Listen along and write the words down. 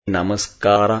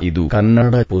ನಮಸ್ಕಾರ. ಇದು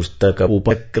ಕನ್ನಡ ಪುಸ್ತಕ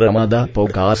ಉಪಕ್ರಮದ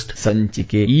ಪಾಡ್ಕಾಸ್ಟ್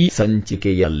ಸಂಚಿಕೆ. ಈ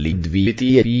ಸಂಚಿಕೆಯಲ್ಲಿ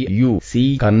ದ್ವಿತೀಯ PUC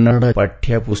ಕನ್ನಡ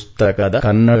ಪಠ್ಯಪುಸ್ತಕದ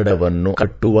ಕನ್ನಡವನ್ನು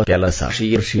ಕಟ್ಟುವ ಕೆಲಸ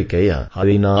ಶೀರ್ಷಿಕೆಯ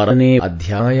 16ನೇ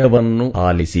ಅಧ್ಯಾಯವನ್ನು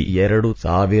ಆಲಿಸಿ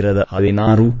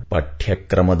 2016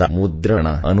 ಪಠ್ಯಕ್ರಮದ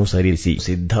ಮುದ್ರಣ ಅನುಸರಿಸಿ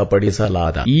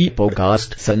ಸಿದ್ಧಪಡಿಸಲಾದ ಈ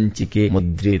ಪಾಡ್ಕಾಸ್ಟ್ ಸಂಚಿಕೆ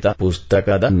ಮುದ್ರಿತ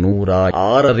ಪುಸ್ತಕದ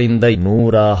 106ರಿಂದ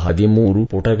 113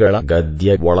 ಪುಟಗಳ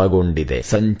ಗದ್ಯ ಒಳಗೊಂಡಿದೆ.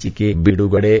 ಸಂಚಿಕೆ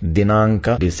ಬಿಡುಗಡೆ ದಿನಾಂಕ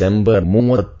ಡಿಸೆಂಬರ್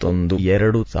 31,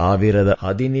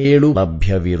 2017.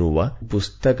 ಲಭ್ಯವಿರುವ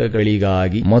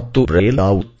ಪುಸ್ತಕಗಳಿಗಾಗಿ ಮತ್ತು ಬ್ರೈಲ್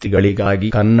ಆವೃತ್ತಿಗಳಿಗಾಗಿ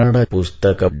ಕನ್ನಡ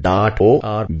ಪುಸ್ತಕ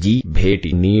 .org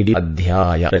ಭೇಟಿ ನೀಡಿ.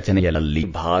 ಅಧ್ಯಾಯ ರಚನೆಯಲ್ಲಿ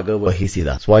ಭಾಗವಹಿಸಿದ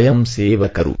ಸ್ವಯಂ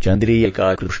ಸೇವಕರು: ಚಂದ್ರಿಕಾ,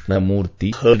 ಕೃಷ್ಣಮೂರ್ತಿ,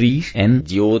 ಹರೀಶ್ ಎನ್,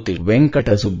 ಜ್ಯೋತಿ,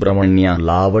 ವೆಂಕಟಸುಬ್ರಹ್ಮಣ್ಯ,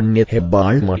 ಲಾವಣ್ಯ,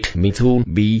 ಹೆಬ್ಬಾಳ್ಮಠ್, ಮಿಥುನ್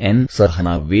BN,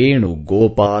 ಸಹನಾ,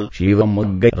 ವೇಣುಗೋಪಾಲ್,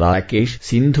 ಶಿವಮೊಗ್ಗ, ರಾಕೇಶ್,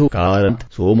 ಸಿಂಧು, ಕಾರಂತ್,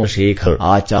 ಸೋಮಶೇಖರ್,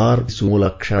 ಆಚಾರ್,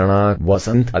 ಸುಲಕ್ಷಣ,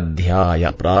 ವಸಂತ್. ಅಧ್ಯಾಯ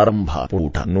ಪ್ರಾರಂಭ.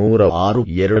 ಪುಟ 106.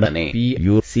 2ನೇ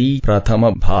PUC ಪ್ರಥಮ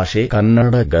ಭಾಷೆ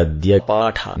ಕನ್ನಡ. ಗದ್ಯ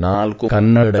ಪಾಠ 4.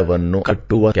 ಕನ್ನಡವನ್ನು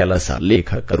ಕಟ್ಟುವ ಕೆಲಸ.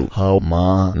 ಲೇಖಕರು: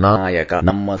 ನಾಯಕ.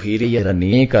 ನಮ್ಮ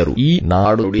ಹಿರಿಯರನೇಕರು ಈ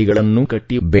ನಾಡುಡಿಗಳನ್ನು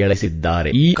ಕಟ್ಟಿ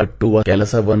ಬೆಳೆಸಿದ್ದಾರೆ. ಈ ಕಟ್ಟುವ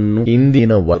ಕೆಲಸವನ್ನು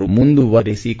ಇಂದಿನವರು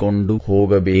ಮುಂದುವರಿಸಿಕೊಂಡು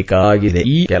ಹೋಗಬೇಕಾಗಿದೆ.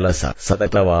 ಈ ಕೆಲಸ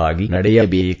ಸತತವಾಗಿ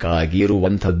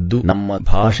ನಡೆಯಬೇಕಾಗಿರುವಂಥದ್ದು. ನಮ್ಮ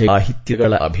ಭಾಷೆ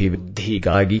ಸಾಹಿತ್ಯಗಳ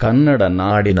ಅಭಿವೃದ್ಧಿಗಾಗಿ, ಕನ್ನಡ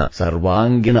ನಾಡಿನ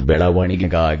ಸರ್ವಾಂಗೀಣ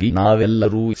ಬೆಳವಣಿಗೆಗಾಗಿ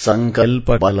ನಾವೆಲ್ಲರೂ ಸಂಕಲ್ಪ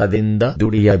ಬಲದಿಂದ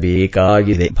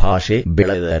ದುಡಿಯಬೇಕಾಗಿದೆ. ಭಾಷೆ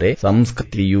ಬೆಳೆದರೆ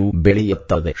ಸಂಸ್ಕೃತಿಯೂ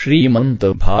ಬೆಳೆಯುತ್ತದೆ. ಶ್ರೀಮಂತ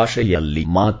ಭಾಷೆಯಲ್ಲಿ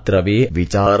ಮಾತ್ರವೇ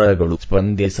ವಿಚಾರಗಳು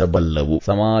ಸ್ಪಂದಿಸಬಲ್ಲವು.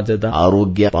 ಸಮಾಜದ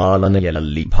ಆರೋಗ್ಯ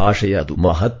ಪಾಲನೆಯಲ್ಲಿ ಭಾಷೆಯದು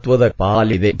ಮಹತ್ವದ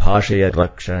ಪಾಲಿದೆ. ಭಾಷೆಯ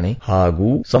ರಕ್ಷಣೆ ಹಾಗೂ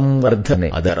ಸಂವರ್ಧನೆ,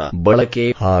 ಅದರ ಬಳಕೆ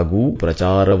ಹಾಗೂ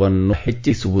ಪ್ರಚಾರವನ್ನು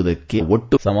ಹೆಚ್ಚಿಸುವುದಕ್ಕೆ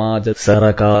ಒಟ್ಟು ಸಮಾಜ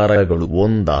ಸರಕಾರಗಳು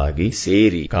ಒಂದಾಗಿ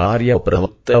ಸೇರಿ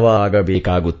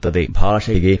ಕಾರ್ಯಪ್ರವೃತ್ತವಾಗಬೇಕಾಗುತ್ತದೆ.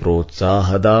 ಭಾಷೆಗೆ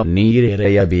ಪ್ರೋತ್ಸಾಹದ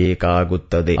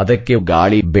ನೀರೆರೆಯಬೇಕಾಗುತ್ತದೆ. ಅದಕ್ಕೆ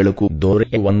ಗಾಳಿ ಬೆಳಕು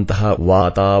ದೊರೆಯುವಂತಹ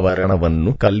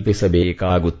ವಾತಾವರಣವನ್ನು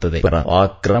ಕಲ್ಪಿಸಬೇಕಾಗುತ್ತದೆ. ಪರ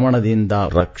ಆಕ್ರಮಣದಿಂದ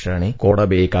ರಕ್ಷಣೆ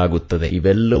ಕೊಡಬೇಕಾಗುತ್ತದೆ.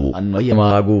 ಇವೆಲ್ಲವೂ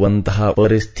ಅನ್ವಯವಾಗುವಂತಹ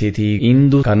ಪರಿಸ್ಥಿತಿ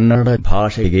ಇಂದು ಕನ್ನಡ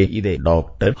ಭಾಷೆಗೆ ಇದೆ.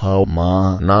 ಡಾಕ್ಟರ್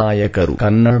ನಾಯಕರು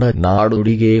ಕನ್ನಡ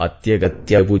ನಾಡುಡಿಗೆ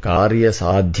ಅತ್ಯಗತ್ಯವೂ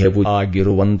ಕಾರ್ಯಸಾಧ್ಯವೂ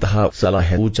ಆಗಿರುವಂತಹ ಸಲಹೆ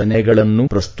ಸೂಚನೆಗಳನ್ನು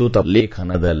ಪ್ರಸ್ತುತ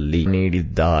ಲೇಖನದಲ್ಲಿ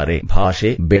ನೀಡಿದ್ದಾರೆ. ಭಾಷೆ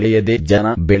ಬೆಳೆಯದೆ ಜನ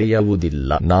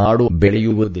ಬೆಳೆಯುವುದಿಲ್ಲ, ನಾಡು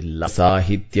ಬೆಳೆಯುವುದಿಲ್ಲ,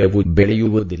 ಸಾಹಿತ್ಯವು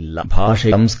ಬೆಳೆಯುವುದಿಲ್ಲ. ಭಾಷೆ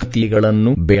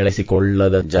ಸಂಸ್ಕೃತಿಗಳನ್ನು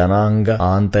ಬೆಳೆಸಿಕೊಳ್ಳದ ಜನಾಂಗ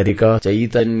ಆಂತರಿಕ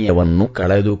ಚೈತನ್ಯವನ್ನು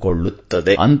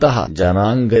ಕಳೆದುಕೊಳ್ಳುತ್ತದೆ. ಅಂತಹ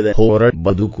ಜನಾಂಗದ ಹೊರ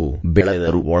ಬದುಕು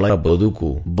ಬೆಳೆದರೂ ಒಳ ಬದುಕು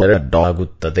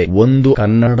ಬರಡಾಗುತ್ತದೆ. ಒಂದು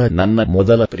ಕನ್ನಡ ನನ್ನ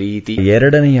ಮೊದಲ ಪ್ರೀತಿ,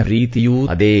 ಎರಡನೆಯ ಪ್ರೀತಿಯೂ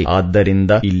ಅದೇ.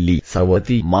 ಆದ್ದರಿಂದ ಇಲ್ಲಿ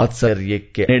ಸವತಿ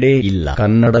ಮಾತ್ಸರ್ಯಕ್ಕೆ ಎಡೆ ಇಲ್ಲ.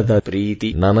 ಕನ್ನಡದ ಪ್ರೀತಿ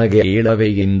ನನಗೆ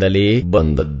ಏಳವೆಯಿಂದಲೇ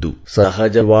ಬಂದದ್ದು,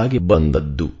 ಸಹಜವಾಗಿ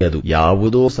ಬಂದದ್ದು. ಅದು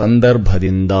ಯಾವುದೋ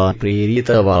ಸಂದರ್ಭದಿಂದ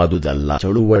ಪ್ರೇರಿತವಾದುದಲ್ಲ,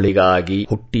 ಚಳುವಳಿಗಾಗಿ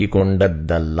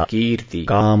ಹುಟ್ಟಿಕೊಂಡದ್ದಲ್ಲ, ಕೀರ್ತಿ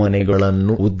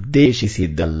ಕಾಮನೆಗಳನ್ನು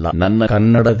ಉದ್ದೇಶಿಸಿದ್ದಲ್ಲ. ನನ್ನ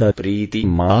ಕನ್ನಡದ ಪ್ರೀತಿ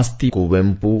ಮಾಸ್ತಿ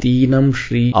ಕುವೆಂಪು, ತೀನಂ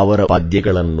ಶ್ರೀ ಅವರ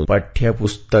ಪದ್ಯಗಳನ್ನು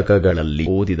ಪಠ್ಯಪುಸ್ತಕಗಳಲ್ಲಿ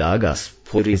ಓದಿದಾಗ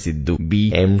ಸ್ಫುರಿಸಿದ್ದು.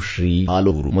 BM ಶ್ರೀ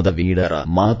ಆಲೂರು ಮೊದವೀಡರ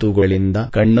ಮಾತುಗಳಿಂದ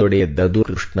ಕಣ್ಣೊಡೆಯದ್ದು.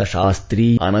 ಕೃಷ್ಣಶಾಸ್ತ್ರಿ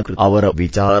ಅನಕೃತ ಅವರ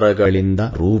ವಿಚಾರಗಳಿಂದ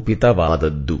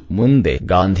ರೂಪಿತವಾದದ್ದು. ಮುಂದೆ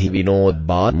ಗಾಂಧಿ, ವಿನೋದ್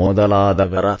ಭಾವೆ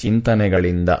ಮೊದಲಾದವರ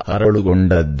ಚಿಂತನೆಗಳಿಂದ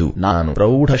ಅರಳುಗೊಂಡದ್ದು. ನಾನು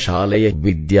ಪ್ರೌಢಶಾಲೆಯ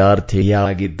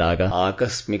ವಿದ್ಯಾರ್ಥಿಯಾಗಿದ್ದಾಗ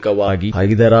ಆಕಸ್ಮಿಕವಾಗಿ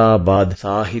ಹೈದರಾಬಾದ್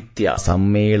ಸಾಹಿತ್ಯ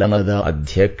ಸಮ್ಮೇಳನದ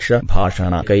ಅಧ್ಯಕ್ಷ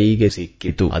ಭಾಷಣ ಕೈಗೆ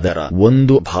ಸಿಕ್ಕಿತು. ಅದರ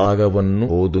ಒಂದು ಭಾಗವನ್ನು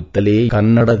ಓದುತ್ತಲೇ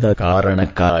ಕನ್ನಡದ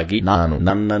ಕಾರಣಕ್ಕಾಗಿ ನಾನು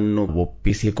ನನ್ನನ್ನು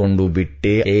ಒಪ್ಪಿಸಿಕೊಂಡು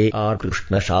ಬಿಟ್ಟೆ. AR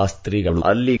ಕೃಷ್ಣಶಾಸ್ತ್ರಿಗಳು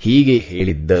ಅಲ್ಲಿ ಹೀಗೆ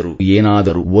ಹೇಳಿದ್ದರು: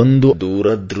 ಏನಾದರೂ ಒಂದು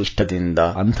ದೂರದೃಷ್ಟದಿಂದ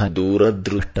ಅಂಥ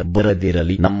ದೂರದೃಷ್ಟ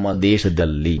ಬರದಿರಲಿ. ನಮ್ಮ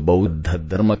ದೇಶದಲ್ಲಿ ಬೌದ್ಧ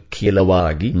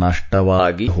ಧರ್ಮಖಿಲವಾಗಿ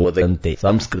ನಷ್ಟವಾಗಿ ಹೋದಂತೆ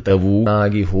ಸಂಸ್ಕೃತವೂ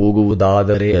ಆಗಿ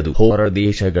ಹೋಗುವುದಾದರೆ ಅದು ಹೊರ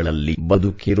ದೇಶಗಳಲ್ಲಿ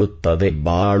ಬದುಕಿರುತ್ತದೆ,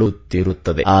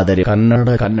 ಬಾಳುತ್ತಿರುತ್ತದೆ. ಆದರೆ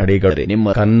ಕನ್ನಡಿಗರೇ, ನಿಮ್ಮ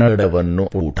ಕನ್ನಡವನ್ನು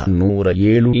ಪುಟ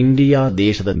 107 ಇಂಡಿಯಾ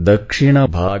ದೇಶದ ದಕ್ಷಿಣ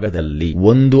ಭಾಗದಲ್ಲಿ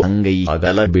ಒಂದು ಅಂಗೈ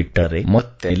ಅಗಲ ಬಿಟ್ಟರೆ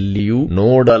ಮತ್ತೆಲ್ಲಿಯೂ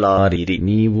ನೋಡಲಾರಿರಿ.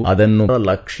 ನೀವು ಅದನ್ನು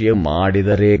ಲಕ್ಷ್ಯ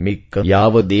ಮಾಡಿದರೆ ಮಿಕ್ಕ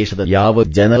ಯಾವ ದೇಶದ ಯಾವ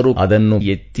ಜನರು ಅದನ್ನು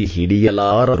ಎತ್ತಿ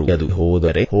ಹಿಡಿಯಲಾರರು. ಅದು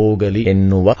ಹೋದರೆ ಹೋಗಲಿ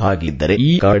ಎನ್ನುವ ಹಾಗಿದ್ದರೆ ಈ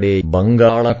ಕಡೆ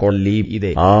ಬಂಗಾಳ ಕೊಲ್ಲಿ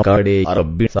ಇದೆ, ಆ ಕಡೆ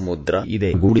ಅರಬ್ಬಿ ಸಮುದ್ರ ಇದೆ,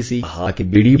 ಗುಡಿಸಿ ಹಾಕಿ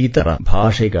ಬಿಡಿ. ಇತರ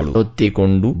ಭಾಷೆಗಳು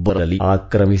ಹೊತ್ತಿಕೊಂಡು ಬರಲಿ,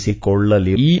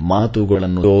 ಆಕ್ರಮಿಸಿಕೊಳ್ಳಲಿ. ಈ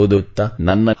ಮಾತುಗಳನ್ನು ಓದುತ್ತಾ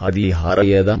ನನ್ನ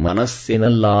ಹದಿಹರೆಯದ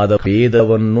ಮನಸ್ಸಿನಲ್ಲಾದ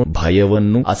ಭೇದವನ್ನು,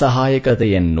 ಭಯವನ್ನು,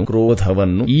 ಅಸಹಾಯಕತೆಯನ್ನು,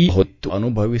 ಕ್ರೋಧವನ್ನು ಈ ಹೊತ್ತು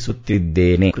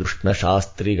ಅನುಭವಿಸುತ್ತಿದ್ದೇನೆ. ಕೃಷ್ಣ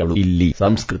ಶಾಸ್ತ್ರಿಗಳು ಇಲ್ಲಿ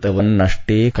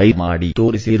ಸಂಸ್ಕೃತವನ್ನಷ್ಟೇ ಕೈ ಮಾಡಿ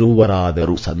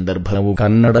ತೋರಿಸಿರುವರಾದರೂ ಸಂದರ್ಭವು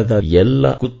ಕನ್ನಡದ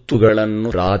ಎಲ್ಲ ಕುತ್ತುಗಳನ್ನು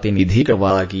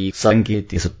ಪ್ರಾತಿನಿಧಿಕವಾಗಿ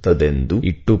ಸಂಕೇತಿಸುತ್ತದೆಂದು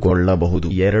ಇಟ್ಟುಕೊಳ್ಳಬಹುದು.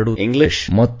 2 ಇಂಗ್ಲಿಷ್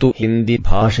ಮತ್ತು ಹಿಂದಿ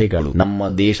ಭಾಷೆಗಳು ನಮ್ಮ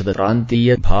ದೇಶದ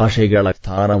ಪ್ರಾಂತೀಯ ಭಾಷೆಗಳ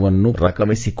ಸ್ಥಾನವನ್ನು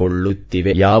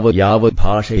ರಕಮಿಸಿಕೊಳ್ಳುತ್ತಿವೆ. ಯಾವ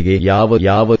ಭಾಷೆಗೆ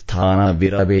ಯಾವ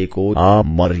ಸ್ಥಾನವಿರಬೇಕೋ ಆ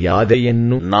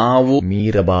ಮರ್ಯಾದೆಯನ್ನು ನಾವು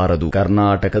ಮೀರಬಾರದು.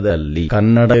 ಕರ್ನಾಟಕದಲ್ಲಿ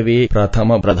ಕನ್ನಡವೇ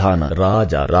ಪ್ರಥಮ ಪ್ರಧಾನ.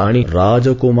 ರಾಜ, ರಾಣಿ,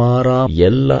 ರಾಜಕುಮಾರ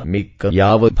ಎಲ್ಲ ಮಿಕ್ಕ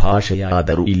ಯಾವ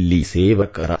ಭಾಷೆಯಾದರೂ ಇಲ್ಲಿ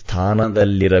ಸೇವಕರ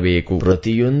ಸ್ಥಾನದಲ್ಲಿರಬೇಕು.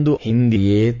 ಪ್ರತಿಯೊಂದು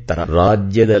ಹಿಂದಿಯೇತರ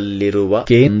ರಾಜ್ಯದಲ್ಲಿರುವ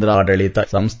ಕೇಂದ್ರಾಡಳಿತ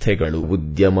ಸಂಸ್ಥೆಗಳು,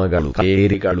 ಉದ್ಯಮಗಳು,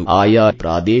 ಕಚೇರಿಗಳು ಆಯಾ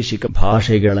ಪ್ರಾದೇಶಿಕ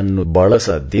ಭಾಷೆಗಳನ್ನು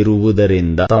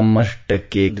ಬಳಸದಿರುವುದರಿಂದ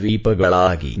ತಮ್ಮಷ್ಟಕ್ಕೆ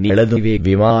ದ್ವೀಪಗಳಾಗಿ ನೆಲೆದಿವೆ.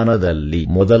 ವಿಮಾನದಲ್ಲಿ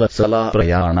ಮೊದಲ ಸಲ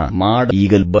ಪ್ರಯಾಣ ಮಾಡಿ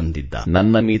ಈಗಲೂ ಬಂದಿದ್ದ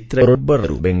ನನ್ನ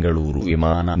ಮಿತ್ರರೊಬ್ಬರು ಬೆಂಗಳೂರು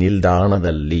ವಿಮಾನ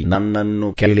ನಿಲ್ದಾಣದಲ್ಲಿ ನನ್ನನ್ನು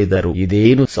ಕೇಳಿದರು,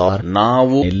 ಇದೇನು ಸಾರ್,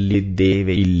 ನಾವು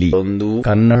ಎಲ್ಲಿದ್ದೇವೆ, ಇಲ್ಲಿ ಒಂದು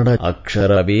ಕನ್ನಡ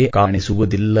ಅಕ್ಷರವೇ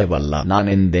ಕಾಣಿಸುವುದಿಲ್ಲವಲ್ಲ.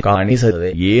 ನಾನೆಂದೆ, ಕಾಣಿಸದೆ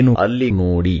ಏನು, ಅಲ್ಲಿ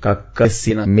ನೋಡಿ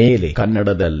ಕಕ್ಕಸ್ಸಿನ ಮೇಲೆ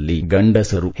ಕನ್ನಡದಲ್ಲಿ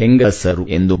ಗಂಡಸರು ಹೆಂಗಸರು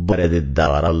ಎಂದು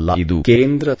ಬರೆದಿದ್ದಾರಲ್ಲ, ಇದು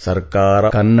ಕೇಂದ್ರ ಸರ್ಕಾರ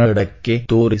ಕನ್ನಡಕ್ಕೆ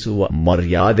ತೋರಿಸುವ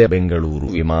ಮರ್ಯಾದೆ. ಬೆಂಗಳೂರು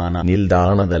ವಿಮಾನ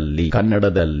ನಿಲ್ದಾಣದಲ್ಲಿ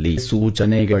ಕನ್ನಡದಲ್ಲಿ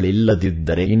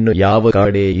ಸೂಚನೆಗಳಿಲ್ಲದಿದ್ದರೆ ಇನ್ನು ಯಾವ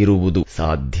ಕಡೆ ಇರುವುದು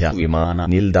ಸಾಧ್ಯ? ವಿಮಾನ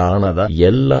ನಿಲ್ದಾಣದ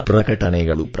ಎಲ್ಲ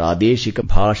ಪ್ರಕಟಣೆಗಳು ಪ್ರಾದೇಶಿಕ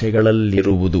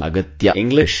ಭಾಷೆಗಳಲ್ಲಿರುವುದು ಅಗತ್ಯ.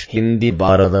 ಇಂಗ್ಲಿಷ್, ಹಿಂದಿ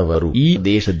ಬಾರದವರು ಈ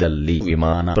ದೇಶದಲ್ಲಿ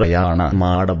ವಿಮಾನ ಪ್ರಯಾಣ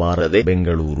ಮಾಡಬಾರದೆ.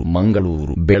 ಬೆಂಗಳೂರು,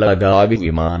 ಮಂಗಳೂರು, ಬೆಳಗಾವಿ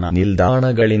ವಿಮಾನ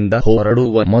ನಿಲ್ದಾಣಗಳಿಂದ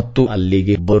ಹೊರಡುವ ಮತ್ತು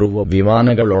ಅಲ್ಲಿಗೆ ಬರುವ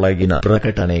ವಿಮಾನಗಳೊಳಗಿನ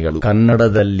ಪ್ರಕಟಣೆಗಳು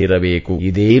ಕನ್ನಡದಲ್ಲಿರಬೇಕು.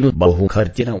 ಇದೇನು ಬಹು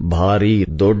ಖರ್ಚಿನ ಭಾರಿ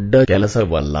ದೊಡ್ಡ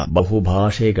ಕೆಲಸವಲ್ಲ.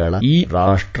 ಬಹುಭಾಷೆಗಳ ಈ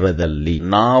ರಾಷ್ಟ್ರದಲ್ಲಿ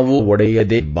ನಾವು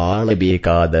ಒಡೆಯದೆ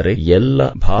ಬಾಳಬೇಕಾದರೆ ಎಲ್ಲ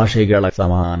ಭಾಷೆಗಳ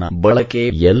ಸಮಾನ ಬಳಕೆ,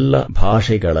 ಎಲ್ಲ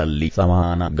ಭಾಷೆಗಳಲ್ಲಿ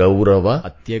ಸಮಾನ ಗೌರವ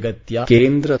ಅತ್ಯಗತ್ಯ.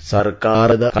 ಕೇಂದ್ರ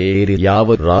ಸರ್ಕಾರದ ಕಚೇರಿ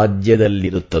ಯಾವ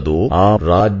ರಾಜ್ಯದಲ್ಲಿರುತ್ತದೋ ಆ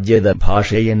ರಾಜ್ಯದ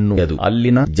ಭಾಷೆಯನ್ನು ಅದು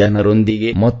ಅಲ್ಲಿನ ಜನರೊಂದಿಗೆ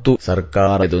ಮತ್ತು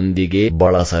ಸರ್ಕಾರದೊಂದಿಗೆ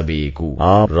ಬಳಸಬೇಕು.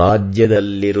 ಆ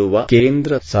ರಾಜ್ಯದಲ್ಲಿರುವ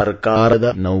ಕೇಂದ್ರ ಸರ್ಕಾರದ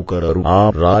ನೌಕರರು ಆ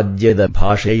ರಾಜ್ಯದ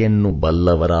ಭಾಷೆಯನ್ನು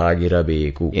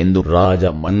ಬಲ್ಲವರಾಗಿರಬೇಕು ಎಂದು ರಾಜ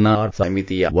ಮನ್ನಾರ್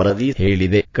ಸಮಿತಿಯ ವರದಿ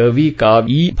ಹೇಳಿದೆ. ಕವಿ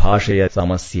ಕಾವ್ಯ ಈ ಭಾಷೆಯ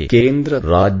ಸಮಸ್ಯೆ ಕೇಂದ್ರ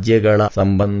ರಾಜ್ಯಗಳ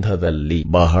ಸಂಬಂಧದಲ್ಲಿ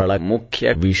ಬಹಳ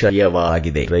ಮುಖ್ಯ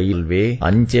ವಿಷಯವಾಗಿದೆ. ರೈಲ್ವೆ,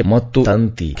 ಅಂಚೆ ಮತ್ತು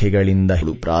ತಂತಿಗಳಿಂದ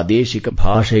ಪ್ರಾದೇಶಿಕ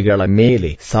ಭಾಷೆಗಳ ಮೇಲೆ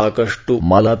ಸಾಕಷ್ಟು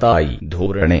ಮಲತಾಯಿ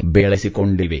ಧೋರಣೆ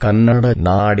ಬೆಳೆಸಿಕೊಂಡಿವೆ. ಕನ್ನಡ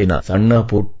ನಾಡಿನ ಸಣ್ಣ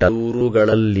ಪುಟ್ಟ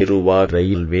ಊರುಗಳಲ್ಲಿರುವ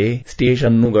ರೈಲ್ವೆ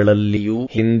ಸ್ಟೇಷನ್ನುಗಳಲ್ಲಿಯೂ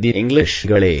ಹಿಂದಿ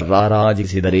ಇಂಗ್ಲಿಷ್ಗಳೇ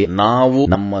ರಾರಾಜಿಸಿದರೆ ನಾವು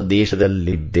ನಮ್ಮ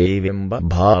ದೇಶದಲ್ಲಿದ್ದೇವೆಂಬ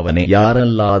ಭಾವನೆ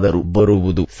ಯಾರಲ್ಲಾದರೂ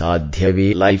ಬರುವುದು ಸಾಧ್ಯವೇ?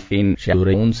 ಲೈಫ್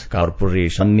ಇನ್ಶೂರೆನ್ಸ್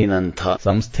ಕಾರ್ಪೊರೇಷನ್ನಿನಂಥ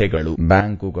ಸಂಸ್ಥೆಗಳು,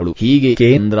 ಬ್ಯಾಂಕುಗಳು, ಹೀಗೆ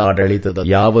ಕೇಂದ್ರಾಡಳಿತದ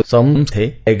ಯಾವ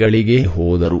ಸಂಸ್ಥೆಗಳಿಗೆ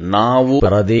ಹೋದರೂ ನಾವು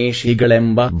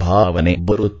ಪರದೇಶಿಗಳೆಂಬ ಭಾವನೆ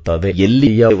ಬರುತ್ತದೆ.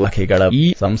 ಎಲ್ಲಿಯ ವಕೆಗಳ ಈ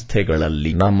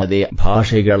ಸಂಸ್ಥೆಗಳಲ್ಲಿ ನಮ್ಮದೇ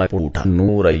ಭಾಷೆಗಳ ಕೂಟ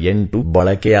 108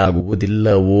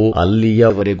 ಬಳಕೆಯಾಗುವುದಿಲ್ಲವೋ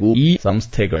ಅಲ್ಲಿಯವರೆಗೂ ಈ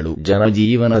ಸಂಸ್ಥೆಗಳು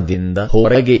ಜನಜೀವನದಿಂದ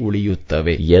ಹೊರಗೆ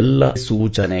ಉಳಿಯುತ್ತವೆ. ಎಲ್ಲ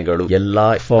ಸೂಚನೆಗಳು, ಎಲ್ಲ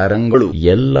ಫಾರಂಗಳು,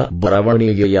 ಎಲ್ಲ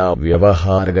ಬರವಣಿಗೆಯ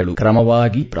ವ್ಯವಹಾರಗಳು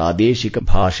ಕ್ರಮವಾಗಿ ಪ್ರಾದೇಶಿಕ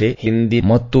ಭಾಷೆ ಹಿಂದಿ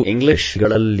ಮತ್ತು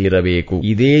ಇಂಗ್ಲಿಷ್ಗಳಲ್ಲಿರಬೇಕು.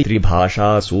 ಇದೇ ತ್ರಿಭಾಷಾ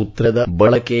ಸೂತ್ರದ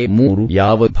ಬಳಕೆ. 3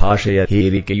 ಯಾವ ಭಾಷೆಯ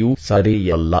ಹೇರಿಕೆಯೂ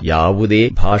ಸರಿಯಲ್ಲ, ಯಾವುದೇ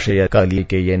ಭಾಷೆಯ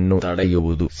ಕಲಿಕೆಯನ್ನು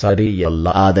ತಡೆಯುವುದು ಸರಿಯಲ್ಲ.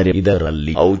 ಆದರೆ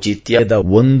ಇದರಲ್ಲಿ ಔಚಿತ್ಯದ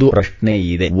ಒಂದು ಪ್ರಶ್ನೆ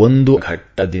ಇದೆ. ಒಂದು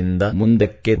ಘಟ್ಟದಿಂದ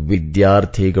ಮುಂದಕ್ಕೆ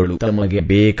ವಿದ್ಯಾರ್ಥಿಗಳು ತಮಗೆ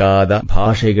ಬೇಕಾದ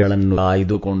ಭಾಷೆಗಳನ್ನು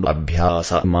ಆಯ್ದುಕೊಂಡು ಅಭ್ಯಾಸ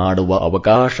ಮಾಡುವ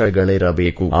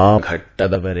ಅವಕಾಶಗಳಿರಬೇಕು. ಆ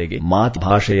ಘಟ್ಟದವರೆಗೆ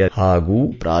ಮಾತೃಭಾಷೆಯ ಹಾಗೂ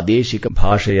ಪ್ರಾದೇಶಿಕ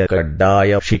ಭಾಷೆಯ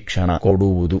ಕಡ್ಡಾಯ ಶಿಕ್ಷಣ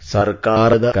ಕೊಡುವುದು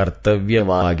ಸರ್ಕಾರದ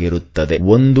ಕರ್ತವ್ಯವಾಗಿರುತ್ತದೆ.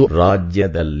 ಒಂದು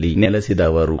ರಾಜ್ಯದಲ್ಲಿ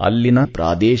ನೆಲೆಸಿದವರು ಅಲ್ಲಿನ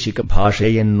ಪ್ರಾದೇಶಿಕ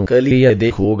ಭಾಷೆಯನ್ನು ಕಲಿಯದೆ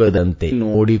ಹೋಗದಂತೆ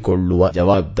ನೋಡಿಕೊಳ್ಳುವ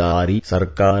ಜವಾಬ್ದಾರಿ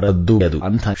ಸರ್ಕಾರದ್ದು.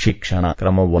 ಅಂಥ ಶಿಕ್ಷಣ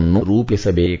ಕ್ರಮವನ್ನು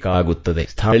ರೂಪಿಸಬೇಕಾಗುತ್ತದೆ.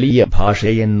 ಸ್ಥಳೀಯ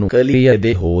ಭಾಷೆಯನ್ನು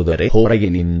ಕಲಿಯದೆ ಹೋದರೆ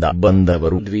ಹೊರಗಿನಿಂದ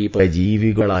ಬಂದವರು ದ್ವೀಪ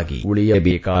ಜೀವಿಗಳಾಗಿ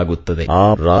ಉಳಿಯಬೇಕಾಗುತ್ತದೆ. ಆ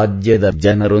ರಾಜ್ಯದ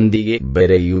ಜನರೊಂದಿಗೆ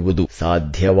ಬೆರೆಯುವುದು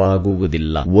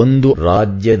ಸಾಧ್ಯವಾಗುವುದಿಲ್ಲ. ಒಂದು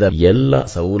ರಾಜ್ಯದ ಎಲ್ಲ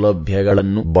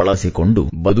ಸೌಲಭ್ಯಗಳನ್ನು ಬಳಸಿಕೊಂಡು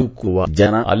ಬದುಕುವ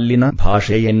ಜನ ಅಲ್ಲಿನ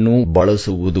ಭಾಷೆಯನ್ನು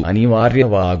ಬಳಸುವುದು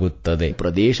ಅನಿವಾರ್ಯವಾಗುತ್ತದೆ.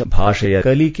 ಪ್ರದೇಶ ಭಾಷೆಯ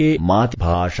ಕಲಿಕೆ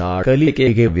ಮಾತೃಭಾಷಾ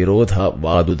ಕಲಿಕೆಗೆ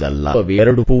ವಿರೋಧವಾದುದಲ್ಲ.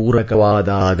 ಅವೆರಡು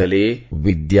ಪೂರಕವಾದಾಗಲೇ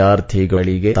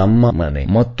ವಿದ್ಯಾರ್ಥಿಗಳಿಗೆ ತಮ್ಮ ಮನೆ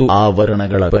ಮತ್ತು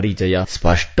ಆವರಣಗಳ ಪರಿಚಯ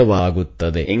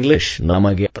ಸ್ಪಷ್ಟವಾಗುತ್ತದೆ. ಇಂಗ್ಲಿಷ್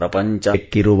ನಮಗೆ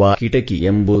ಪ್ರಪಂಚಕ್ಕಿರುವ ಕಿಟಕಿ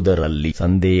ಎಂಬುದರಲ್ಲಿ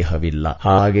ಸಂದೇಹವಿಲ್ಲ.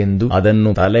 ಹಾಗೆಂದು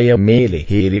ಅದನ್ನು ತಲೆಯ ಮೇಲೆ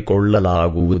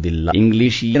ಹೇರಿಕೊಳ್ಳಲಾಗುವುದಿಲ್ಲ.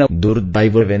 ಇಂಗ್ಲಿಶಿನ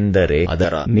ದುರ್ದೈವವೆಂದರೆ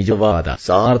ಅದರ ನಿಜವಾದ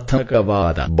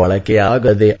ಸಾರ್ಥಕವಾದ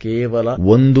ಬಳಕೆಯಾಗದೆ ಕೇವಲ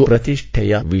ಒಂದು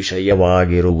ಪ್ರತಿಷ್ಠೆಯ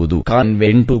ವಿಷಯವಾಗಿರುವುದು. ಎನ್ನುವುದು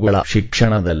ಕಾನ್ವೆಂಟುಗಳ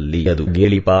ಶಿಕ್ಷಣದಲ್ಲಿ ಅದು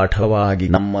ಗೆಳಿಪಾಠವಾಗಿ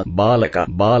ನಮ್ಮ ಬಾಲಕ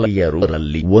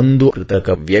ಬಾಲಕಿಯರಲ್ಲಿ ಒಂದು ಕೃತಕ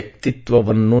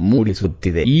ವ್ಯಕ್ತಿತ್ವವನ್ನು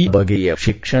ಮೂಡಿಸುತ್ತಿದೆ. ಈ ಬಗೆಯ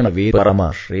ಶಿಕ್ಷಣವೇ ಪರಮ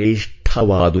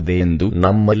ಶ್ರೇಷ್ಠವಾದುದೇ ಎಂದು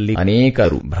ನಮ್ಮಲ್ಲಿ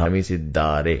ಅನೇಕರು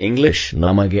ಭ್ರಮಿಸಿದ್ದಾರೆ. ಇಂಗ್ಲಿಷ್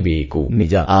ನಮಗೆ ಬೇಕು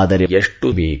ನಿಜ, ಆದರೆ ಎಷ್ಟು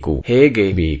ಬೇಕು, ಹೇಗೆ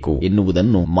ಬೇಕು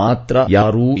ಎನ್ನುವುದನ್ನು ಮಾತ್ರ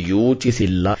ಯಾರೂ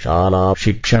ಯೋಚಿಸಿಲ್ಲ. ಶಾಲಾ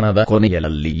ಶಿಕ್ಷಣದ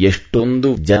ಕೊನೆಯಲ್ಲಿ ಎಷ್ಟೊಂದು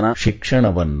ಜನ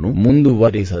ಶಿಕ್ಷಣವನ್ನು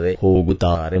ಮುಂದುವರಿಸದೆ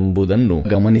ಹೋಗುತ್ತಾರೆಂಬುದನ್ನು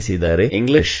ಗಮನಿಸಿದರೆ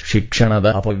ಇಂಗ್ಲಿಷ್ ಶಿಕ್ಷಣದ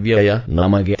ಅಪವ್ಯಯ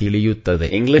ನಮಗೆ ತಿಳಿಯುತ್ತದೆ.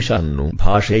 ಇಂಗ್ಲಿಷ್ ಅನ್ನು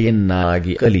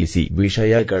ಭಾಷೆಯನ್ನಾಗಿ ಕಲಿಸಿ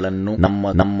ವಿಷಯಗಳನ್ನು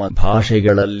ನಮ್ಮ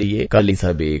ಭಾಷೆಗಳಲ್ಲಿಯೇ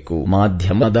ಕಲಿಸಬೇಕು.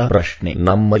 ಮಾಧ್ಯಮದ ಪ್ರಶ್ನೆ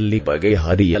ನಮ್ಮಲ್ಲಿ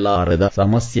ಬಗೆಹರಿಯಲಾರದ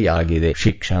ಸಮಸ್ಯೆಯಾಗಿದೆ.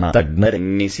 ಶಿಕ್ಷಣ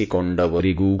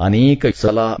ತಜ್ಞರೆನ್ನಿಸಿಕೊಂಡವರಿಗೂ ಅನೇಕ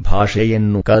ಸಲ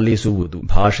ಭಾಷೆಯನ್ನು ಕಲಿಸುವುದು,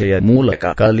 ಭಾಷೆಯ ಮೂಲಕ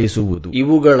ಕಲಿಸುವುದು,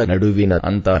 ಇವುಗಳ ನಡುವಿನ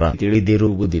ಅಂತರ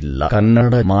ತಿಳಿದಿರುವುದಿಲ್ಲ.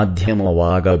 ಕನ್ನಡ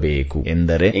ಮಾಧ್ಯಮವಾಗಬೇಕು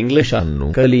ಎಂದರೆ ಇಂಗ್ಲಿಷ್ ಅನ್ನು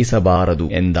ಕಲಿಸಬಾರದು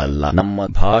ಎಂದಲ್ಲ. ನಮ್ಮ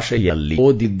ಭಾಷೆಯಲ್ಲಿ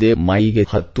ಓದಿದ್ದೇ ಮೈಗೆ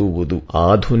ಹತ್ತುವುದು,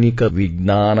 ಆಧುನಿಕ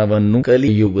ವಿಜ್ಞಾನವನ್ನು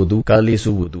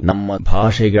ಕಲಿಸುವುದು ನಮ್ಮ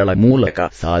ಭಾಷೆಗಳ ಮೂಲಕ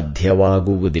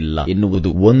ಸಾಧ್ಯವಾಗುವುದಿಲ್ಲ ಎನ್ನುವುದು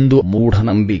ಒಂದು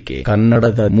ಮೂಢನಂಬಿಕೆ.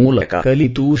 ಕನ್ನಡದ ಮೂಲಕ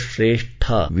ಕಲಿತು ಶ್ರೇಷ್ಠ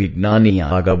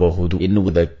ವಿಜ್ಞಾನಿಯಾಗಬಹುದು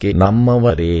ಎನ್ನುವುದಕ್ಕೆ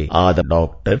ನಮ್ಮವರೇ ಆದ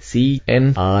ಡಾಕ್ಟರ್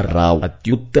CNR ರಾವ್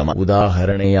ಅತ್ಯುತ್ತಮ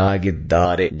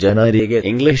ಉದಾಹರಣೆಯಾಗಿದ್ದಾರೆ. ಜನರಿಗೆ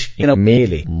ಇಂಗ್ಲಿಷಿನ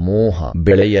ಮೇಲೆ ಮೋಹ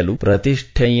ಬೆಳೆಯಲು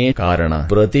ಪ್ರತಿಷ್ಠೆಯೇ ಕಾರಣ.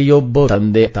 ಪ್ರತಿಯೊಬ್ಬ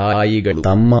ತಂದೆ ತಾಯಿಗಳು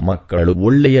ತಮ್ಮ ಮಕ್ಕಳು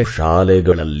ಒಳ್ಳೆಯ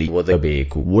ಶಾಲೆಗಳಲ್ಲಿ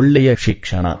ಓದಬೇಕು, ಒಳ್ಳೆಯ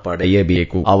ಶಿಕ್ಷಣ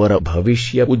ಪಡೆಯಬೇಕು, ಅವರ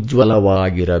ಭವಿಷ್ಯ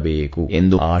ಉಜ್ವಲವಾಗಿರಬೇಕು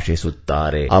ಎಂದು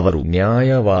ಆಶಿಸುತ್ತಾರೆ. ಅವರು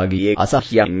ನ್ಯಾಯವಾಗಿಯೇ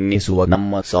ಅಸಹ್ಯ ಎನ್ನಿಸುವ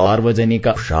ನಮ್ಮ ಸಾರ್ವಜನಿಕ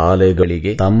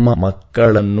ಶಾಲೆಗಳಿಗೆ ತಮ್ಮ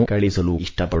ಮಕ್ಕಳನ್ನು ಕಳಿಸಲು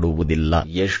ಇಷ್ಟಪಡುವುದಿಲ್ಲ.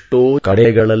 ಎಷ್ಟೋ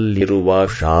ಕಡೆಗಳಲ್ಲಿರುವ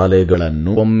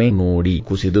ಶಾಲೆಗಳನ್ನು ಒಮ್ಮೆ ನೋಡಿ,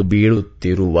 ಕುಸಿದು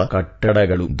ಬೀಳುತ್ತಿರುವ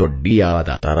ಕಟ್ಟಡಗಳು, ದೊಡ್ಡಿಯಾದ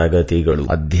ತರಗತಿಗಳು,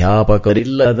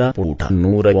 ಅಧ್ಯಾಪಕರಿಲ್ಲದ ಪೂಟ,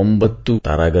 109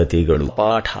 ತರಗತಿಗಳು,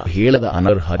 ಪಾಠ ಹೇಳದ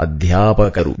ಅನರ್ಹ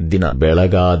ಅಧ್ಯಾಪಕರು, ದಿನ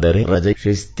ಬೆಳಗಾದರೆ ರಜೆ,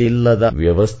 ಶಿಸ್ತಿಲ್ಲದ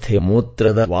ವ್ಯವಸ್ಥೆ,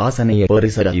 ಮೂತ್ರದ ವಾಸನೆಯ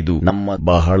ಪರಿಸರ, ಇದು ನಮ್ಮ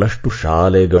ಬಹಳಷ್ಟು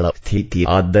ಶಾಲೆಗಳ ಸ್ಥಿತಿ.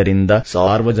 ಆದ್ದರಿಂದ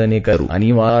ಸಾರ್ವಜನಿಕರು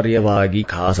ಅನಿವಾರ್ಯವಾಗಿ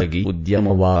ಖಾಸಗಿ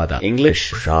ಉದ್ಯಮವಾದ ಇಂಗ್ಲಿಷ್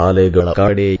ಶಾಲೆಗಳ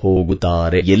ಕಡೆ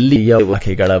ಹೋಗುತ್ತಾರೆ. ಎಲ್ಲಿಯ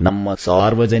ವಕೆಗಳ ನಮ್ಮ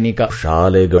ಸಾರ್ವಜನಿಕ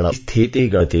ಶಾಲೆಗಳ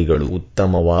ಸ್ಥಿತಿಗತಿಗಳು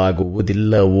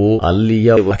ಉತ್ತಮವಾಗುವುದಿಲ್ಲವೋ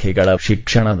ಅಲ್ಲಿಯ ವಕೆಗಳ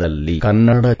ಶಿಕ್ಷಣದಲ್ಲಿ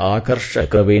ಕನ್ನಡ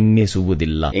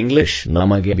ಆಕರ್ಷಕವೆನ್ನಿಸುವುದಿಲ್ಲ. ಇಂಗ್ಲಿಷ್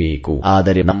ನಮಗೆ ಬೇಕು,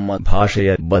 ಆದರೆ ನಮ್ಮ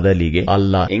ಭಾಷೆಯ ಬದಲಿಗೆ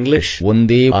ಅಲ್ಲ. ಇಂಗ್ಲಿಷ್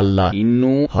ಒಂದೇ ಅಲ್ಲ,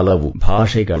 ಇನ್ನೂ ಹಲವು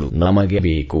ಭಾಷೆಗಳು ನಮಗೆ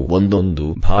ಬೇಕು. ಒಂದೊಂದು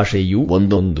ಭಾಷೆಯು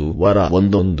ಒಂದೊಂದು ವರ,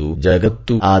 ಒಂದೊಂದು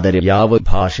ಜಗತ್ತು. ಆದರೆ ಯಾವ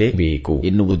ಭಾಷೆ ಬೇಕು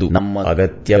ಎನ್ನುವುದು ನಮ್ಮ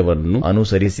ಅಗತ್ಯವನ್ನು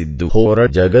ಅನುಸರಿಸಿದ್ದು. ಹೊರ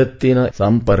ಜಗತ್ತಿನ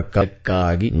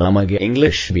ಸಂಪರ್ಕಕ್ಕಾಗಿ ನಮಗೆ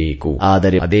ಇಂಗ್ಲಿಷ್ ಬೇಕು,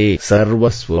 ಆದರೆ ಅದೇ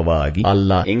ಸರ್ವಸ್ವವಾಗಿ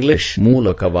ಅಲ್ಲ. ಇಂಗ್ಲಿಷ್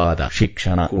ಮೂಲಕವಾದ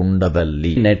ಶಿಕ್ಷಣ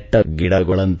ಕುಂಡದಲ್ಲಿ ನೆಟ್ಟ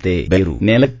ಗಿಡಗಳಂತೆ ಬೇರು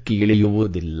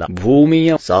ನೆಲಕ್ಕಿಳಿಯುವುದಿಲ್ಲ. ಭೂಮಿಯ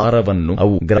ಸಾರವನ್ನು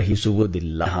ಅವು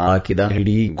ಗ್ರಹಿಸುವುದಿಲ್ಲ. ಹಾಕಿದ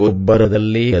ಹಿಡಿ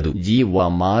ಗೊಬ್ಬರದಲ್ಲೇ ಅದು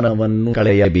ಜೀವಮಾನವನ್ನು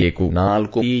ಕಳೆಯಬೇಕು.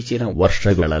 4 ಈಚಿನ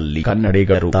ವರ್ಷಗಳಲ್ಲಿ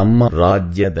ಕನ್ನಡಿಗರು ತಮ್ಮ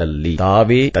ರಾಜ್ಯದಲ್ಲಿ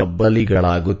ತಾವೇ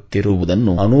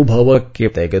ತಬ್ಬಲಿಗಳಾಗುತ್ತಿರುವುದನ್ನು ಅನುಭವಕ್ಕೆ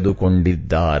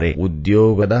ತೆಗೆದುಕೊಂಡಿದ್ದಾರೆ.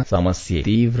 ಉದ್ಯೋಗದ ಸಮಸ್ಯೆ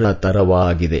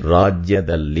ತೀವ್ರತರವಾಗಿದೆ.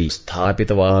 ರಾಜ್ಯದಲ್ಲಿ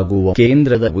ಸ್ಥಾಪಿತವಾಗುವ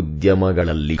ಕೇಂದ್ರದ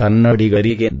ಉದ್ಯಮಗಳಲ್ಲಿ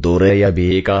ಕನ್ನಡಿಗರಿಗೆ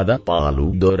ದೊರೆಯಬೇಕಾದ ಪಾಲು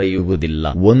ದೊರೆಯುವುದಿಲ್ಲ.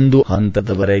 ಒಂದು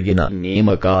ಹಂತದವರೆಗಿನ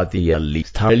ನೇಮಕಾತಿಯಲ್ಲಿ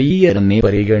ಸ್ಥಳೀಯರನ್ನೇ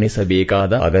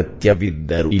ಪರಿಗಣಿಸಬೇಕಾದ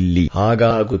ಅಗತ್ಯವಿದ್ದರೂ ಇಲ್ಲಿ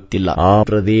ಹಾಗಾಗುತ್ತಿಲ್ಲ. ಆ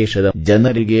ಪ್ರದೇಶದ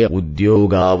ಜನರಿಗೆ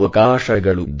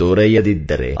ಉದ್ಯೋಗಾವಕಾಶಗಳು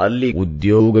ದೊರೆಯದಿದ್ದರೆ ಅಲ್ಲಿ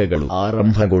ಉದ್ಯೋಗಗಳು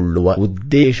ಆರಂಭಗೊಳ್ಳುವ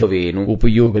ಉದ್ದೇಶವೇನು,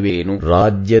 ಉಪಯೋಗವೇನು?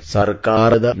 ರಾಜ್ಯ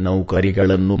ಸರ್ಕಾರದ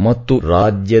ನೌಕರಿಗಳನ್ನು ಮತ್ತು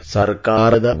ರಾಜ್ಯ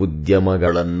ಸರ್ಕಾರದ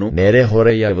ಉದ್ಯಮಗಳನ್ನು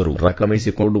ನೆರೆಹೊರೆಯವರು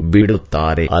ರಕಮಿಸಿಕೊಂಡು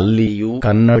ಬಿಡುತ್ತಾರೆ. ಅಲ್ಲಿಯೂ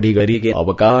ಕನ್ನಡಿಗರಿಗೆ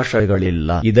ಅವಕಾಶಗಳಿಲ್ಲ.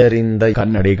 ಇದರಿಂದ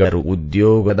ಕನ್ನಡಿಗರು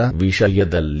ಉದ್ಯೋಗದ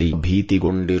ವಿಷಯದಲ್ಲಿ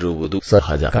ಭೀತಿಗೊಂಡಿರುವುದು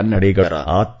ಸಹಜ. ಕನ್ನಡಿಗರ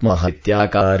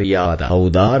ಆತ್ಮಹತ್ಯಾಕಾರಿಯಾದ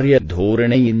ಔದಾರ್ಯ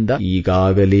ಧೋರಣೆಯಿಂದ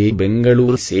ಈಗಾಗಲೇ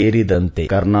ಬೆಂಗಳೂರು ಸೇರಿದಂತೆ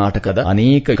ಕರ್ನಾಟಕದ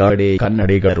ಅನೇಕ ಕಡೆ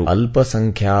ಕನ್ನಡಿಗರು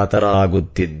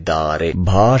ಅಲ್ಪಸಂಖ್ಯಾತರಾಗುತ್ತಿದ್ದಾರೆ.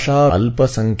 ಭಾಷಾ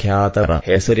ಅಲ್ಪಸಂಖ್ಯಾತರ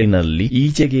ಹೆಸರಿನಲ್ಲಿ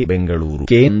ಈಚೆಗೆ ಬೆಂಗಳೂರು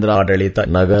ಕೇಂದ್ರಾಡಳಿತ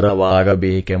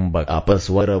ನಗರವಾಗಬೇಕೆಂಬ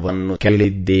ಅಪಸ್ವರವನ್ನು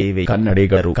ಕೇಳಿದ್ದೇವೆ.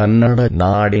 ಕನ್ನಡಿಗರು ಕನ್ನಡ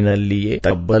ನಾಡಿನಲ್ಲಿಯೇ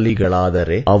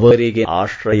ತಬ್ಬಲಿಗಳಾದರೆ ಅವರಿಗೆ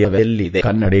ಆಶ್ರಯವೆಲ್ಲಿದೆ?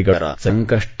 ಕನ್ನಡಿಗರ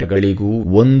ಸಂಕಷ್ಟಗಳಿಗೂ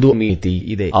ಒಂದು ಮಿತಿ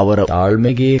ಇದೆ. ಅವರ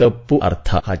ತಾಳ್ಮೆಗೆ ತಪ್ಪು ಅರ್ಥ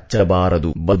ಹಚ್ಚಬಾರದು.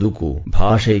 ಬದುಕು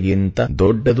ಭಾಷೆಗಿಂತ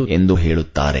ದೊಡ್ಡದು ಎಂದು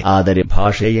ಹೇಳುತ್ತಾರೆ, ಆದರೆ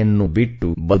ಭಾಷೆಯನ್ನು ಬಿಟ್ಟು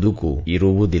ಬದುಕು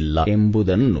ಇರುವುದಿಲ್ಲ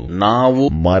ಎಂಬುದನ್ನು ನಾವು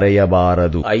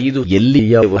ಮರೆಯಬಾರದು. 5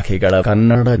 ಎಲ್ಲಿಯ ವಕೆಗಳ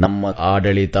ಕನ್ನಡ ನಮ್ಮ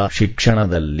ಆಡಳಿತ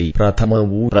ಶಿಕ್ಷಣದಲ್ಲಿ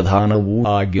ಪ್ರಥಮವೂ ಪ್ರಧಾನವೂ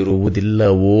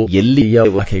ಆಗಿರುವುದಿಲ್ಲವೋ ತುಂಬಿಕೊಳ್ಳುವುದಿಲ್ಲವೋ, ಎಲ್ಲಿಯ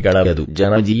ವಕೆಗಳದು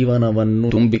ಜನಜೀವನವನ್ನು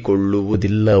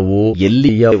ತುಂಬಿಕೊಳ್ಳುವುದಿಲ್ಲವೋ,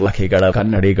 ಎಲ್ಲಿಯ ವಕೆಗಳ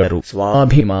ಕನ್ನಡಿಗರು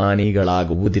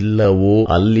ಸ್ವಾಭಿಮಾನಿಗಳಾಗುವುದಿಲ್ಲವೋ,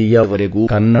 ಅಲ್ಲಿಯವರೆಗೂ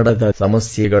ಕನ್ನಡದ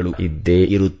ಸಮಸ್ಯೆಗಳು ಇದ್ದೇ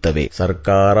ಇರುತ್ತವೆ.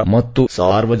 ಸರ್ಕಾರ ಮತ್ತು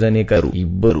ಸಾರ್ವಜನಿಕರು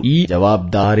ಇಬ್ಬರು ಈ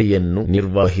ಜವಾಬ್ದಾರಿಯನ್ನು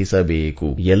ನಿರ್ವಹಿಸಬೇಕು.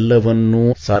 ಎಲ್ಲವನ್ನೂ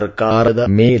ಸರ್ಕಾರದ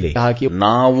ಮೇಲೆ ಹಾಕಿ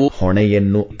ನಾವು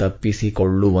ಹೊಣೆಯನ್ನು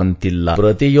ತಪ್ಪಿಸಿಕೊಳ್ಳುವಂತಿಲ್ಲ.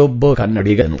 ಪ್ರತಿಯೊಬ್ಬ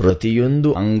ಕನ್ನಡಿಗನು ಪ್ರತಿಯೊಂದು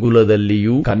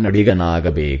ಅಂಗುಲದಲ್ಲಿಯೂ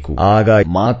ಕನ್ನಡಿಗನಾಗಬೇಕು. ಆಗ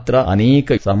ಮಾತ್ರ ಅನೇಕ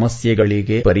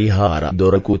ಸಮಸ್ಯೆಗಳಿಗೆ ಪರಿಹಾರ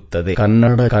ದೊರಕುತ್ತದೆ.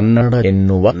 ಕನ್ನಡ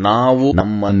ಎನ್ನುವ ನಾವು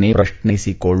ನಮ್ಮನ್ನೇ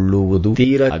ಪ್ರಶ್ನಿಸಿಕೊಳ್ಳುವುದು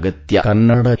ತೀರ ಅಗತ್ಯ.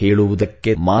 ಕನ್ನಡ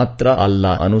ಹೇಳುವುದಕ್ಕೆ ಮಾತ್ರ ಅಲ್ಲ,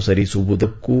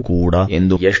 ಅನುಸರಿಸುವುದಕ್ಕೂ ಕೂಡ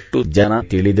ಎಂದು ಎಷ್ಟು ಜನ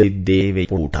ತಿಳಿದಿದ್ದೇವೆ?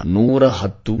 ಪುಟ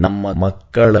 110. ನಮ್ಮ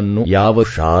ಮಕ್ಕಳನ್ನು ಯಾವ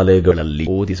ಶಾಲೆಗಳಲ್ಲಿ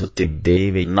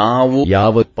ಓದಿಸುತ್ತಿದ್ದೇವೆ? ನಾವು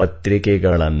ಯಾವ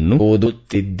ಪತ್ರಿಕೆಗಳನ್ನು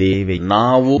ಓದುತ್ತಿದ್ದೇವೆ?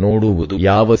 ನಾವು ನೋಡುವುದು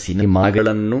ಯಾವ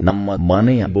ಸಿನಿಮಾಗಳನ್ನು? ನಮ್ಮ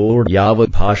ಮನೆಯ ಬೋರ್ಡ್ ಯಾವ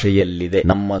ಭಾಷೆಯಲ್ಲಿದೆ?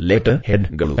 ನಮ್ಮ ಲೆಟರ್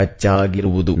ಹೆಡ್ಗಳು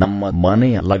ಕಚ್ಚಾಗಿರುವುದು, ನಮ್ಮ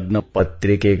ಮನೆಯ ಲಗ್ನ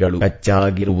ಪತ್ರಿಕೆಗಳು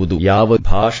ಕಚ್ಚಾಗಿರುವುದು ಯಾವ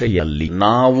ಭಾಷೆಯಲ್ಲಿ?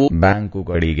 ನಾವು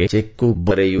ಬ್ಯಾಂಕುಗಳಿಗೆ ಚೆಕ್ಕು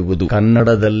ಬರೆಯುವುದು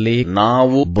ಕನ್ನಡದಲ್ಲಿ.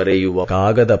 ನಾವು ಬರೆಯುವ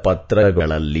ಕಾಗದ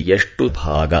ಪತ್ರಗಳಲ್ಲಿ ಎಷ್ಟು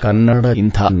ಭಾಗ ಕನ್ನಡ?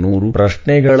 ಇಂಥ 100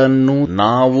 ಪ್ರಶ್ನೆಗಳನ್ನು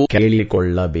ನಾವು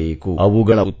ಕೇಳಿಕೊಳ್ಳಬೇಕು.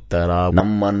 ಅವುಗಳ ಉತ್ತರ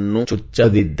ನಮ್ಮನ್ನು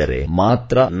ಚುಚ್ಚದಿದ್ದರೆ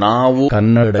ಮಾತ್ರ ನಾವು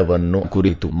ಕನ್ನಡವನ್ನು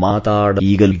ಕುರಿತು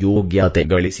ಈಗಲೂ ಯೋಗ್ಯತೆ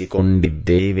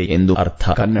ಗಳಿಸಿಕೊಂಡಿದ್ದೇವೆ ಎಂದು ಅರ್ಥ.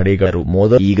 ಕನ್ನಡಿಗರು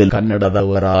ಈಗಲೂ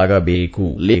ಕನ್ನಡದವರಾಗಬೇಕು.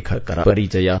 ಲೇಖಕರ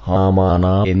ಪರಿಚಯ. ಹಾಮಾನ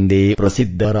ಎಂದೇ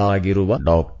ಪ್ರಸಿದ್ಧರಾಗಿರುವ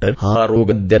ಡಾಕ್ಟರ್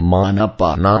ಹಾರೋಗದ್ದೆ ಮಾನಪ್ಪ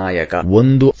ನಾಯಕ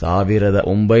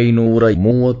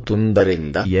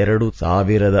 1931ರಿಂದ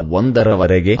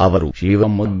 2001ರವರೆಗೆ ಅವರು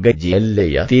ಶಿವಮೊಗ್ಗ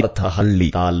ಜಿಲ್ಲೆಯ ತೀರ್ಥಹಳ್ಳಿ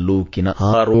ತಾಲ್ಲೂಕಿನ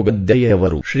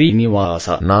ಹಾರೋಗದ್ದೆಯವರು. ಶ್ರೀನಿವಾಸ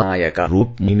ನಾಯಕ,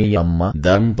 ರುಕ್ಮಿಣಿಯಮ್ಮ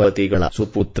ದಂಪತಿಗಳ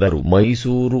ಸುಪುತ್ರರು.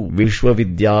 ಮೈಸೂರು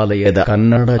ವಿಶ್ವವಿದ್ಯಾಲಯದ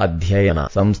ಕನ್ನಡ ಅಧ್ಯಯನ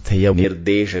ಸಂಸ್ಥೆಯ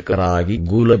ನಿರ್ದೇಶಕರಾಗಿ,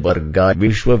 ಗುಲಬರ್ಗಾ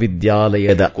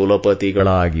ವಿಶ್ವವಿದ್ಯಾಲಯದ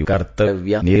ಕುಲಪತಿಗಳಾಗಿ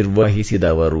ಕರ್ತವ್ಯ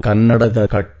ನಿರ್ವಹಿಸಿದವರು. ಕನ್ನಡದ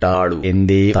ಕಟ್ಟಾಳು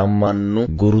ಎಂದೇ ತಮ್ಮನ್ನು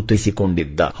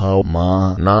ಗುರುತಿಸಿಕೊಂಡಿದ್ದ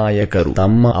ನಾಯಕರು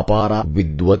ತಮ್ಮ ಅಪಾರ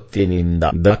ವಿದ್ವತ್ತಿನಿಂದ,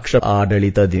 ದಕ್ಷ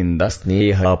ಆಡಳಿತದಿಂದ,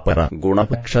 ಸ್ನೇಹಪರ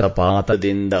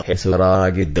ಗುಣಪಕ್ಷಪಾತದಿಂದ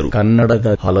ಹೆಸರಾಗಿದ್ದರು. ಕನ್ನಡದ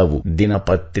ಹಲವು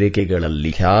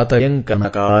ದಿನಪತ್ರಿಕೆಗಳಲ್ಲಿ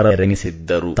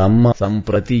ಖ್ಯಾತಯಂಕನಕಾರರೆನಿಸಿದ್ದರು. ತಮ್ಮ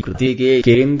ಸಂಪ್ರತಿ ಕೃತಿಗೆ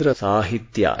ಕೇಂದ್ರ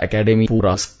ಸಾಹಿತ್ಯ ಅಕಾಡೆಮಿ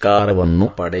ಪುರಸ್ಕಾರವನ್ನು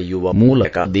ಪಡೆಯುವ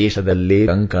ಮೂಲಕ ದೇಶದಲ್ಲೇ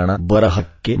ಕಂಕಣ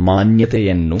ಬರಹಕ್ಕೆ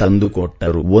ಮಾನ್ಯತೆಯನ್ನು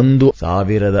ತಂದುಕೊಟ್ಟರು.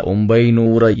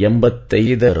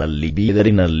 1985ರಲ್ಲಿ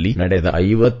ಬೀದರಿನಲ್ಲಿ ನಡೆದ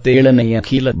 57ನೇ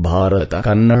ಅಖಿಲ ಭಾರತ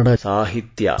ಕನ್ನಡ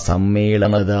ಸಾಹಿತ್ಯ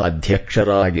ಸಮ್ಮೇಳನದ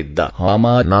ಅಧ್ಯಕ್ಷರಾಗಿದ್ದ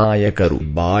ನಾಯಕರು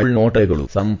ಬಾಳ್ನೋಟಗಳು,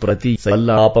 ಸಂಪ್ರತಿ,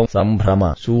 ಸಲ್ಲಾಪ, ಸಂಭ್ರಮ,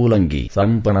 ಸೂಲಂಗಿ,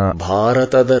 ಸಂಪನ,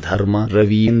 ಭಾರತದ ಧರ್ಮ,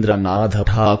 ರವೀಂದ್ರನಾಥ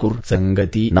ಠಾಕೂರ್,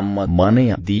 ಸಂಗತಿ, ನಮ್ಮ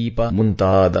ಮನೆಯ ದೀಪ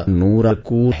ಮುಂತಾದ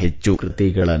 100ಕ್ಕೂ ಹೆಚ್ಚು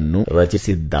ಕೃತಿಗಳನ್ನು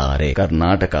ರಚಿಸಿದ್ದಾರೆ.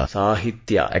 ಕರ್ನಾಟಕ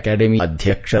ಸಾಹಿತ್ಯ ಅಕಾಡೆಮಿ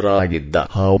ಅಧ್ಯಕ್ಷರಾಗಿದ್ದ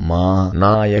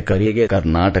ನಾಯಕರಿಗೆ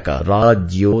ಕರ್ನಾಟಕ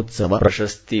ರಾಜ್ಯೋತ್ಸವ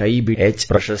ಪ್ರಶಸ್ತಿ, ಐಬಿಎಚ್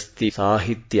ಪ್ರಶಸ್ತಿ,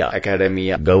 ಸಾಹಿತ್ಯ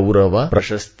ಅಕಾಡೆಮಿಯ ಗೌರವ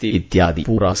ಪ್ರಶಸ್ತಿ ಇತ್ಯಾದಿ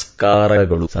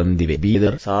ಪುರಸ್ಕಾರಗಳು ಸಂದಿವೆ.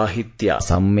 ಬೀದರ್ ಸಾಹಿತ್ಯ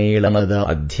ಸಮ್ಮೇಳನದ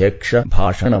ಅಧ್ಯಕ್ಷ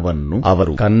ಭಾಷಣವನ್ನು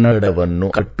ಅವರು ಕನ್ನಡವನ್ನು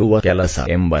ಕಟ್ಟುವ ಕೆಲಸ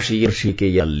ಎಂಬ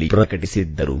ಶೀರ್ಷಿಕೆಯಲ್ಲಿ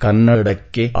ಪ್ರಕಟಿಸಿದ್ದರು.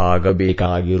 ಕನ್ನಡಕ್ಕೆ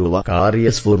ಆಗಬೇಕಾಗಿರುವ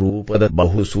ಕಾರ್ಯಸ್ವರೂಪದ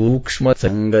ಬಹುಸೂಕ್ಷ್ಮ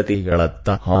ಸಂಗತಿಗಳತ್ತ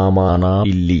ಹಾಮಾನ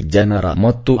ಇಲ್ಲಿ ಜನರ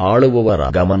ಮತ್ತು ಆಳುವವರ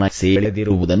ಗಮನ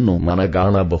ಸೆಳೆದಿರುವುದನ್ನು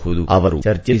ಮನಗಾಣಬಹುದು. ಅವರು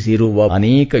ಚರ್ಚಿಸಿರುವ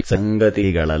ಅನೇಕ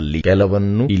ಸಂಗತಿಗಳಲ್ಲಿ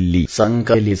ಕೆಲವನ್ನು ಇಲ್ಲಿ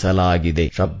ಸಂಕಲಿಸಲಾಗಿದೆ.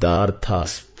 ಶಬ್ದಾರ್ಥ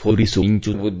ಸ್ಫುರಿಸು,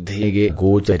 ಇಂಚು ಬುದ್ಧಿಗೆ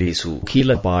ಗೋಚರಿಸು, ಖಿಲ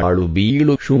ಪಾಳು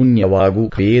ಬೀಳು, ಶೂನ್ಯವಾಗು,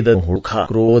 ಭೇದ ಹುಡುಕ,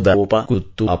 ಕ್ರೋಧ, ಕೋಪ,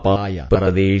 ಕುತ್ತು, ಅಪಾಯ,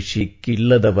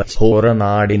 ಪರದೇಶಿಕ್ಕಿಲ್ಲದವ,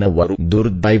 ಹೊರನಾಡಿನವರು,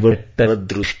 ದುರ್ದೈವಟ್ಟರ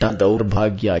ದೃಷ್ಟ,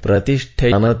 ದೌರ್ಭಾಗ್ಯ, ಪ್ರತಿಷ್ಠೆ,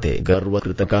 ಘನತೆ, ಗರ್ವ,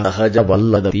 ಕೃತಕ,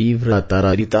 ಸಹಜವಲ್ಲದ,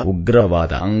 ತೀವ್ರತರರಿತ,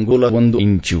 ಉಗ್ರವಾದ, ಅಂಗುಲ 1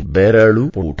 ಇಂಚು, ಬೆರಳು.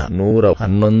 ಪುಟ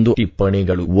 111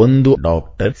 ಟಿಪ್ಪಣಿಗಳು. 1.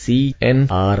 ಡಾಕ್ಟರ್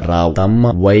CNR ರಾವ್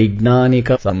ತಮ್ಮ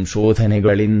ವೈಜ್ಞಾನಿಕ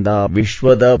ಸಂಶೋಧನೆಗಳಿಂದ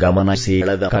ವಿಶ್ವದ ಗಮನ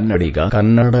ಸೆಳೆದ ಕನ್ನಡಿಗ.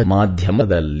 ಕನ್ನಡ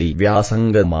ಮಾಧ್ಯಮದಲ್ಲಿ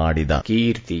ವ್ಯಾಸಂಗ ಮಾಡಿದ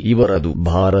ಕೀರ್ತಿ ಇವರದು.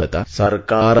 ಭಾರತ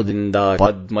ಸರ್ಕಾರದಿಂದ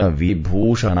ಪದ್ಮ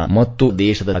ವಿಭೂಷಣ ಮತ್ತು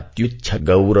ದೇಶದ ಅತ್ಯುಚ್ಚ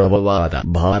ಗೌರವವಾದ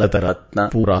ಭಾರತ ರತ್ನ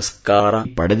ಪುರಸ್ಕಾರ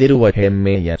ಪಡೆದಿರುವ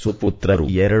ಹೆಮ್ಮೆಯ ಸುಪುತ್ರರು.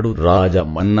 2. ರಾಜ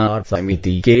ಮನ್ನಾರ್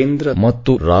ಸಮಿತಿ ಕೇಂದ್ರ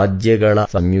ಮತ್ತು ರಾಜ್ಯಗಳ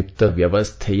ಸಂಯುಕ್ತ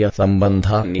ವ್ಯವಸ್ಥೆಯ ಸಂಬಂಧ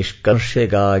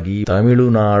ನಿಷ್ಕರ್ಷೆಗಾಗಿ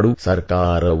ತಮಿಳುನಾಡು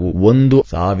ಸರ್ಕಾರವು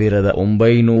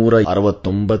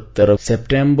 1969ರ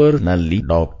ಸೆಪ್ಟೆಂಬರ್ನಲ್ಲಿ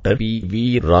ಡಾಕ್ಟರ್ P.V.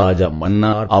 ರಾಜ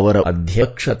ಮನ್ನಾರ್ ಅವರ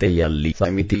ಅಧ್ಯಕ್ಷತೆಯಲ್ಲಿ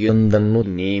ಸಮಿತಿಯೊಂದನ್ನು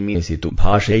ನೇಮಿಸಿತು.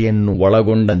 ಭಾಷೆಯನ್ನು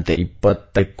ಒಳಗೊಂಡಂತೆ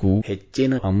 20ಕ್ಕೂ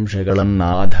ಹೆಚ್ಚಿನ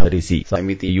ಅಂಶಗಳನ್ನಾಧರಿಸಿ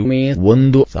ಸಮಿತಿಯು ಮೇ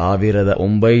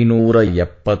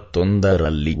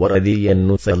 1971ರಲ್ಲಿ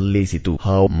ವರದಿಯನ್ನು ಸಲ್ಲಿಸಿತು.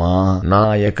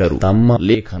 ನಾಯಕರು ತಮ್ಮ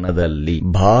ಲೇಖನದಲ್ಲಿ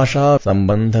ಭಾಷಾ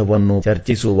ಸಂಬಂಧವನ್ನು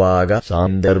ಚರ್ಚಿಸುವಾಗ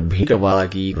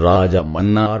ಸಾಂದರ್ಭಿಕವಾಗಿ ರಾಜ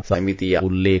ಮನ್ನಾರ್ ಸಮಿತಿಯ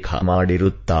ಉಲ್ಲೇಖ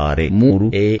ಮಾಡಿರುತ್ತಾರೆ. 3.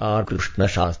 ಎ.ಆರ್.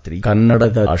 ಕೃಷ್ಣಶಾಸ್ತ್ರಿ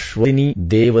ಕನ್ನಡದ ಅಶ್ವಿನಿ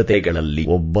ದೇವತೆಗಳಲ್ಲಿ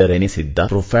ಒಬ್ಬರೆನಿಸಿದ್ದ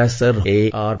ಪ್ರೊಫೆಸರ್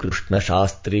ಎ.ಆರ್.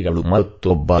 ಕೃಷ್ಣಶಾಸ್ತ್ರಿಗಳು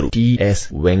ಮತ್ತೊಬ್ಬರು ಟಿ.ಎಸ್.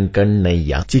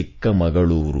 ವೆಂಕಣ್ಣಯ್ಯ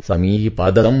ಚಿಕ್ಕಮಗಳೂರು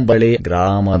ಸಮೀಪದ ಕಂಬಳೆ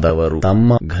ಗ್ರಾಮದವರು.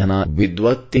 ತಮ್ಮ ಘನ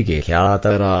ವಿದ್ವತ್ತಿಗೆ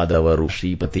ಖ್ಯಾತರಾದವರು.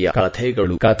 ಶ್ರೀಪತಿಯ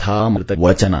ಕಥೆಗಳು, ಕಥಾಮೃತ,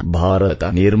 ವಚನ ಭಾರತ,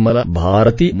 ನಿರ್ಮಲ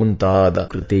ಭಾರತಿ ಮುಂತಾದ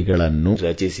ಕೃತಿಗಳನ್ನು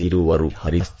ರಚಿಸಿರುವರು.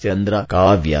 ಹರಿಶ್ಚಂದ್ರ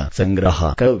ಕಾವ್ಯ ಸಂಗ್ರಹ,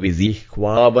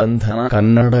 ಕವಿಜಿಹ್ವಾಬಂಧನ,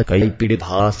 ಕನ್ನಡ ಕೈಪಿಡಿ,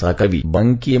 ಭಾಸ ಕವಿ,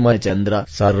 ಬಂಕಿಮಚಂದ್ರ,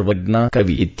 ಸರ್ವಜ್ಞ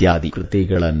ಕವಿ ಇತ್ಯಾದಿ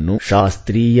ಕೃತಿಗಳನ್ನು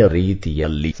ಶಾಸ್ತ್ರೀಯ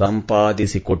ರೀತಿಯಲ್ಲಿ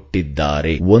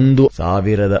ಸಂಪಾದಿಸಿಕೊಟ್ಟಿದ್ದಾರೆ.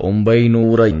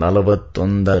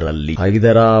 1941ರಲ್ಲಿ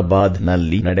ಹೈದರಾಬಾದ್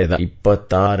ನಲ್ಲಿ ನಡೆದ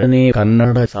 26ನೇ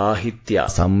ಕನ್ನಡ ಸಾಹಿತ್ಯ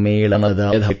ಸಮ್ಮೇಳನದ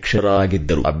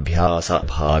ಅಧ್ಯಕ್ಷರಾಗಿದ್ದರು. ಅಭ್ಯಾಸ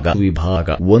ಭಾಗ ವಿಭಾಗ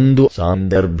 1.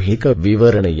 ಸಾಂದರ್ಭಿಕ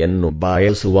ವಿವರಣೆಯನ್ನು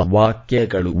ಬಯಸುವ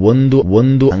ವಾಕ್ಯಗಳು ಒಂದು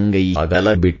ಅಂಗೈ ಅಗಲ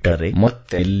ಬಿಟ್ಟರೆ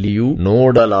ಮತ್ತೆಲ್ಲಿಯೂ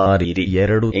ನೋಡಲಾರಿರಿ.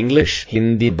 2. ಇಂಗ್ಲಿಷ್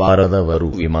ಹಿಂದಿ ಬಾರದವರು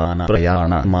ವಿಮಾನ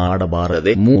ಪ್ರಯಾಣ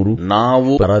ಮಾಡಬಾರದೆ. 3.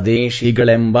 ನಾವು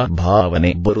ಪರದೇಶಿಗಳೆಂಬ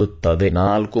ಭಾವನೆ ಬರುತ್ತದೆ.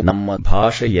 4. ನಮ್ಮ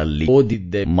ಭಾಷೆಯಲ್ಲಿ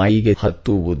ಓದಿದ್ದೆ ಮೈಗೆ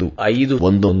ಹತ್ತುವುದು. 5.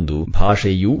 ಒಂದೊಂದು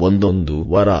ಭಾಷೆಯು ಒಂದೊಂದು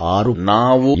ವರ. 6.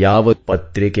 ನಾವು ಯಾವ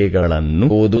ಪತ್ರಿಕೆಗಳನ್ನು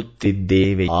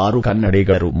ಓದುತ್ತಿದ್ದೇವೆ. 6.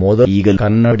 ಕನ್ನಡಿಗರು ಈಗ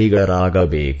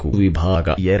ಕನ್ನಡಿಗರಾಗಬೇಕು. ವಿಭಾಗ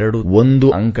 2. 1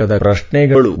 ಅಂಕದ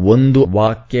ಪ್ರಶ್ನೆಗಳು. 1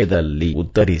 ವಾಕ್ಯದಲ್ಲಿ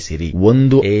ಉತ್ತರಿಸಿರಿ.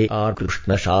 1. ಎ.ಆರ್.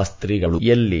 ಕೃಷ್ಣಶಾಸ್ತ್ರಿಗಳು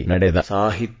ಎಲ್ಲಿ ನಡೆದ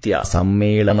ಸಾಹಿತ್ಯ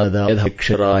ಸಮ್ಮೇಳನದ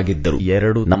ಅಧ್ಯಕ್ಷರಾಗಿದ್ದರು.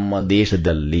 2. ನಮ್ಮ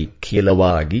ದೇಶದಲ್ಲಿ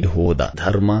ಖಿಲವಾಗಿ ಹೋದ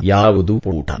ಧರ್ಮ ಯಾವುದು.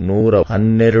 ಪುಟ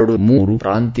 112. 3.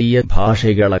 ಪ್ರಾಂತೀಯ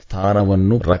ಭಾಷೆಗಳ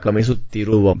ಸ್ಥಾನವನ್ನು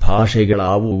ರಕಮಿಸುತ್ತಿರುವ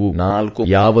ಭಾಷೆಗಳಾವುವು. 4.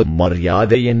 ಯಾವ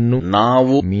ಮರ್ಯಾದೆಯನ್ನು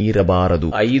ನಾವು ಮೀರಬಾರದು.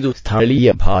 5. ಸ್ಥಳೀಯ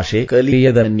ಭಾಷೆ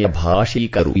ಕಲಿಯದನ್ಯ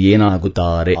ಭಾಷಿಕರು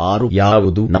ಏನಾಗುತ್ತಾರೆ. 6.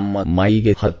 ಯಾವುದು ನಮ್ಮ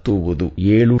ಮೈಗೆ ಹತ್ತುವುದು.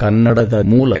 7. ಕನ್ನಡದ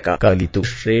ಮೂಲಕ ಕಲಿತು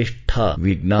ಶ್ರೇಷ್ಠ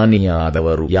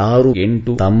ವಿಜ್ಞಾನಿಯಾದವರು ಯಾರು.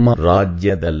 8. ತಮ್ಮ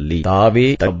ರಾಜ್ಯದಲ್ಲಿ ತಾವೇ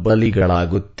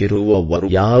ತಬ್ಬಲಿಗಳಾಗುತ್ತಿರುವವರು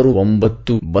ಯಾರು.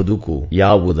 9. ಬದುಕು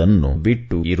ಯಾವುದನ್ನು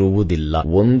ಬಿಟ್ಟು ಇರುವುದಿಲ್ಲ.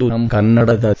 1. ನಮ್ಮ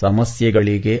ಕನ್ನಡದ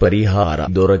ಸಮಸ್ಯೆಗಳಿಗೆ ಪರಿಹಾರ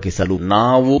ದೊರಕಿಸಲು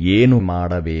ನಾವು ಏನು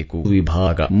ಮಾಡಬೇಕು.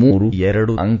 ವಿಭಾಗ 3.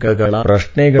 2 ಅಂಕಗಳ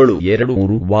ಪ್ರಶ್ನೆಗಳು.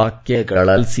 2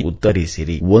 ವಾಕ್ಯಗಳಲ್ಲಿ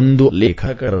ಉತ್ತರಿಸಿರಿ. 1.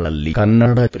 ಲೇಖಕರಲ್ಲಿ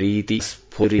ಕನ್ನಡ ಪ್ರೀತಿ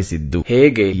ಸ್ಫುರಿಸಿದ್ದು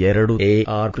ಹೇಗೆ. 2.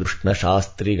 ಎ.ಆರ್.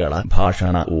 ಕೃಷ್ಣಶಾಸ್ತ್ರಿಗಳ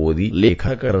ಭಾಷಣ ಓದಿ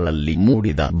ಲೇಖಕರಲ್ಲಿ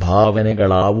ಮೂಡಿದ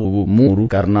ಭಾವನೆಗಳಾವುವು. 3.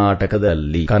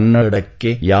 ಕರ್ನಾಟಕದಲ್ಲಿ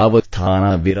ಕನ್ನಡಕ್ಕೆ ಯಾವ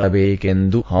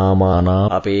ಸ್ಥಾನವಿರಬೇಕೆಂದು ಹವಾಮಾನ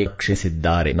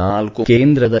ಅಪೇಕ್ಷಿಸಿದ್ದಾರೆ. 4.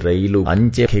 ಕೇಂದ್ರದ ರೈಲು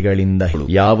ಅಂಚೆಗಳಿಂದ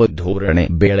ಯಾವ ಧೋರಣೆ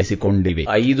ಬೆಳೆಸಿಕೊಂಡಿವೆ.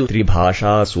 5.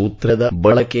 ತ್ರಿಭಾಷಾ ಸೂತ್ರದ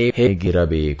ಬಳಕೆ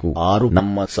ಹೇಗಿರಬೇಕು. 6.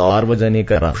 ನಮ್ಮ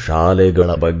ಸಾರ್ವಜನಿಕರ ಶಾಲೆಗಳ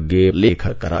ಬಗ್ಗೆ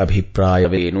ಲೇಖಕರ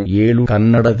ಅಭಿಪ್ರಾಯವೇನು. 7.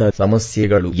 ಕನ್ನಡದ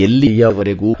ಸಮಸ್ಯೆಗಳು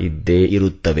ಎಲ್ಲಿಯವರೆಗೂ ಇದ್ದೇ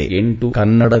ಇರುತ್ತವೆ. 8.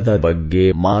 ಕನ್ನಡದ ಬಗ್ಗೆ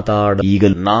ಈಗ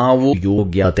ನಾವು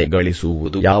ಯೋಗ್ಯತೆ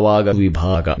ಗಳಿಸುವುದು ಯಾವಾಗ.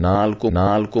 ವಿಭಾಗ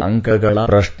 4 ಅಂಕಗಳ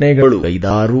ಪ್ರಶ್ನೆಗಳು.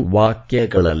 5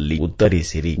 ವಾಕ್ಯಗಳಲ್ಲಿ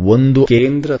ಉತ್ತರಿಸಿರಿ. 1.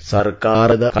 ಕೇಂದ್ರ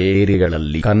ಸರ್ಕಾರದ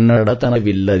ಕಚೇರಿಗಳಲ್ಲಿ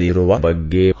ಕನ್ನಡತನವಿಲ್ಲದಿರುವ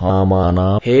ಬಗ್ಗೆ ಹವಾಮಾನ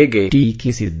ಹೇಗೆ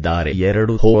ಟೀಕಿಸಿದ್ದಾರೆ.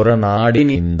 2.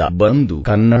 ಹೊರನಾಡಿನಿಂದ ಬಂದು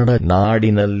ಕನ್ನಡ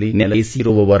ನಾಡಿನಲ್ಲಿ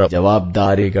ನೆಲೆಸಿರುವವರ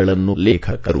ಜವಾಬ್ದಾರಿಗಳನ್ನು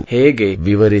ಲೇಖಕರು ಹೇಗೆ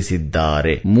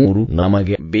ವಿವರಿಸಿದ್ದಾರೆ. 3.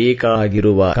 ನಮಗೆ ಬೇಕಾಗಿರುವ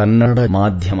ಕನ್ನಡ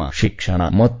ಮಾಧ್ಯಮ ಶಿಕ್ಷಣ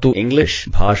ಮತ್ತು ಇಂಗ್ಲಿಷ್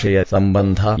ಭಾಷೆಯ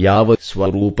ಸಂಬಂಧ ಯಾವ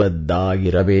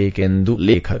ಸ್ವರೂಪದ್ದಾಗಿರಬೇಕೆಂದು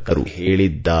ಲೇಖಕರು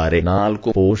ಹೇಳಿದ್ದಾರೆ.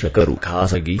 4. ಪೋಷಕರು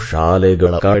ಖಾಸಗಿ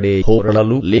ಶಾಲೆಗಳ ಕಡೆ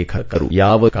ಹೊರಳಲು ಲೇಖಕರು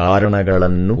ಯಾವ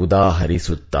ಕಾರಣಗಳನ್ನು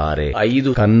ಉದಾಹರಿಸುತ್ತಾರೆ.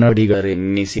 5.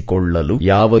 ಕನ್ನಡಿಗರೆನ್ನಿಸಿಕೊಳ್ಳಲು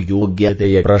ಯಾವ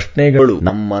ಯೋಗ್ಯತೆಯ ಪ್ರಶ್ನೆಗಳು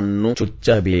ನಮ್ಮನ್ನು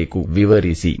ಚುಚ್ಚಬೇಕು.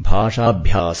 ವಿವರಿಸಿ.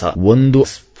 ಭಾಷಾಭ್ಯಾಸ 1.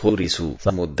 ಸ್ಫುರಿಸು.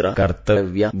 ಸಮುದ್ರ,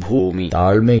 ಕರ್ತವ್ಯ, ಭೂಮಿ,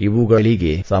 ತಾಳ್ಮೆ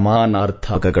ಇವುಗಳಿಗೆ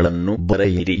ಸಮಾನಾರ್ಥಕಗಳನ್ನು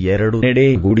ಬರೆಯಿರಿ. 2. ನೆಡೆ,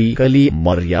 ಗುಡಿ, ಕಲಿ,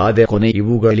 ಮರ್ಯಾದೆ, ಕೊನೆ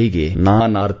ಇವುಗಳಿಗೆ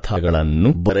ನಾನಾರ್ಥಗಳನ್ನು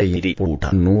ಬರೆಯಿರಿ. ಪುಟ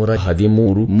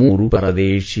 113. 3.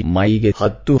 ಪರದೇಶಿ, ಮೈಗೆ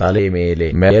ಹತ್ತು, ತಲೆ ಮೇಲೆ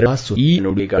ಮೆರಾಸು ಈ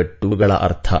ನುಡಿಗಟ್ಟುಗಳ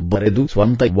ಅರ್ಥ ಬರೆದು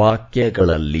ಸ್ವಂತ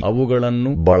ವಾಕ್ಯಗಳಲ್ಲಿ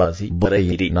ಅವುಗಳನ್ನು ಬಳಸಿ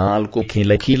ಬರೆಯಿರಿ. 4.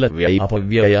 ಖಿಲ, ವ್ಯಯ,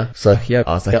 ಅಪವ್ಯಯ, ಸಹ್ಯ,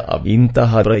 ಅಸಹ್ಯ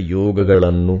ಇಂತಹ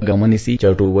ಪ್ರಯೋಗಗಳನ್ನು ಗಮನಿಸಿ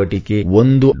ಚಟುವಟಿಕೆ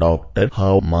 1. ಡಾಕ್ಟರ್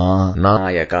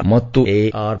ನಾಯಕ ಮತ್ತು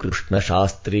ಎ.ಆರ್.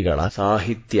 ಕೃಷ್ಣಶಾಸ್ತ್ರಿಗಳ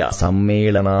ಸಾಹಿತ್ಯ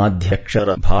ಸಮ್ಮೇಳನಾಧ್ಯಕ್ಷರ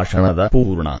ಭಾಷಣದ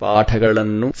ಪೂರ್ಣ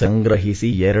ಪಾಠಗಳನ್ನು ಸಂಗ್ರಹಿಸಿ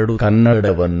 2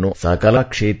 ಕನ್ನಡವನ್ನು ಸಕಲ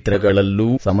ಕ್ಷೇತ್ರಗಳಲ್ಲೂ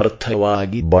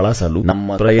ಸಮರ್ಥವಾಗಿ ಬಳಸಲು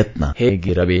ನಮ್ಮ ಪ್ರಯತ್ನ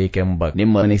ಹೇಗಿರಬೇಕೆಂಬ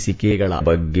ನಿಮ್ಮ ಅನಿಸಿಕೆಗಳ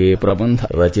ಬಗ್ಗೆ ಪ್ರಬಂಧ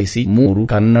ರಚಿಸಿ 3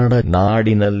 ಕನ್ನಡ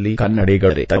ನಾಡಿನಲ್ಲಿ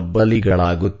ಕನ್ನಡಿಗರೇ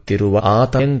ತಬ್ಬಲಿಗಳಾಗುತ್ತಿರುವ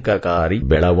ಆತಂಕಕಾರಿ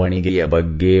ಬೆಳವಣಿಗೆಯ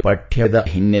ಬಗ್ಗೆ ಪಠ್ಯದ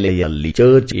ಹಿನ್ನೆಲೆಯಲ್ಲಿ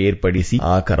ಚರ್ಚ್ ಏರ್ಪಡಿಸಿ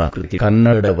ಆಕರ ಕೃತಿ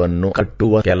ಕನ್ನಡವನ್ನು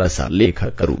ಕಟ್ಟುವ ಕೆಲಸ.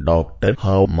 ಲೇಖಕರು ಡಾಕ್ಟರ್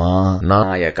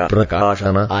ನಾಯಕ,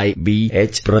 ಪ್ರಕಾಶನ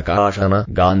IBH ಪ್ರಕಾಶನ,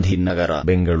 ಗಾಂಧಿನಗರ,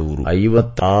 ಬೆಂಗಳೂರು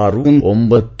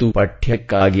 56-9.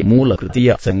 ಪಠ್ಯಕ್ಕಾಗಿ ಮೂಲ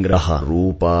ಕೃತಿಯ ಸಂಗ್ರಹ.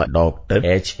 ರೂಪ ಡಾಕ್ಟರ್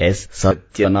HS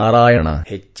ಸತ್ಯನಾರಾಯಣ.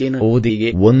 ಹೆಚ್ಚಿನ ಓದಿಗೆ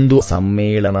 1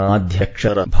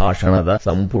 ಸಮ್ಮೇಳನಾಧ್ಯಕ್ಷರ ಭಾಷಣದ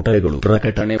ಸಂಪುಟಗಳು.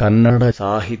 ಪ್ರಕಟಣೆ ಕನ್ನಡ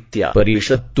ಸಾಹಿತ್ಯ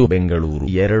ಪರಿಷತ್ತು, ಬೆಂಗಳೂರು.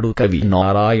 2 ಕವಿ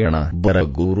ನಾರಾಯಣ,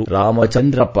 ಬರಗೂರು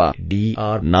ರಾಮಚಂದ್ರಪ್ಪ,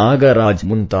 DR ನಾಗರಾಜ್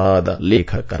ಮುಂತಾದ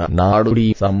ಲೇಖಕರ ನಾಡುಡಿ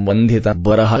ಸಂಬಂಧಿತ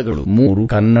ಬರಹಗಳು. 3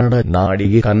 ಕನ್ನಡ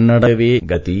ನಾಡಿಗೆ ಕನ್ನಡವೇ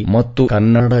ಗತಿ ಮತ್ತು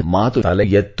ಕನ್ನಡ ಮಾತು ತಲೆ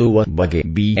ಎತ್ತುವ ಬಗೆ.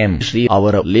 BM ಶ್ರೀ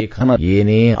ಅವರ ಲೇಖನ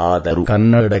ಏನೇ ಆದರೂ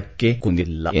ಕನ್ನಡಕ್ಕೆ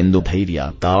ಕುಂದಿಲ್ಲ ಎಂದು ಧೈರ್ಯ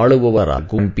ತಾಳುವವರ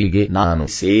ಗುಂಪಿಗೆ ನಾನು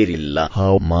ಸೇರಿಲ್ಲ.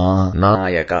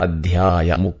 ನಾಯಕ ಅಧ್ಯಾಯ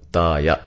ಮುಕ್ತಾಯ.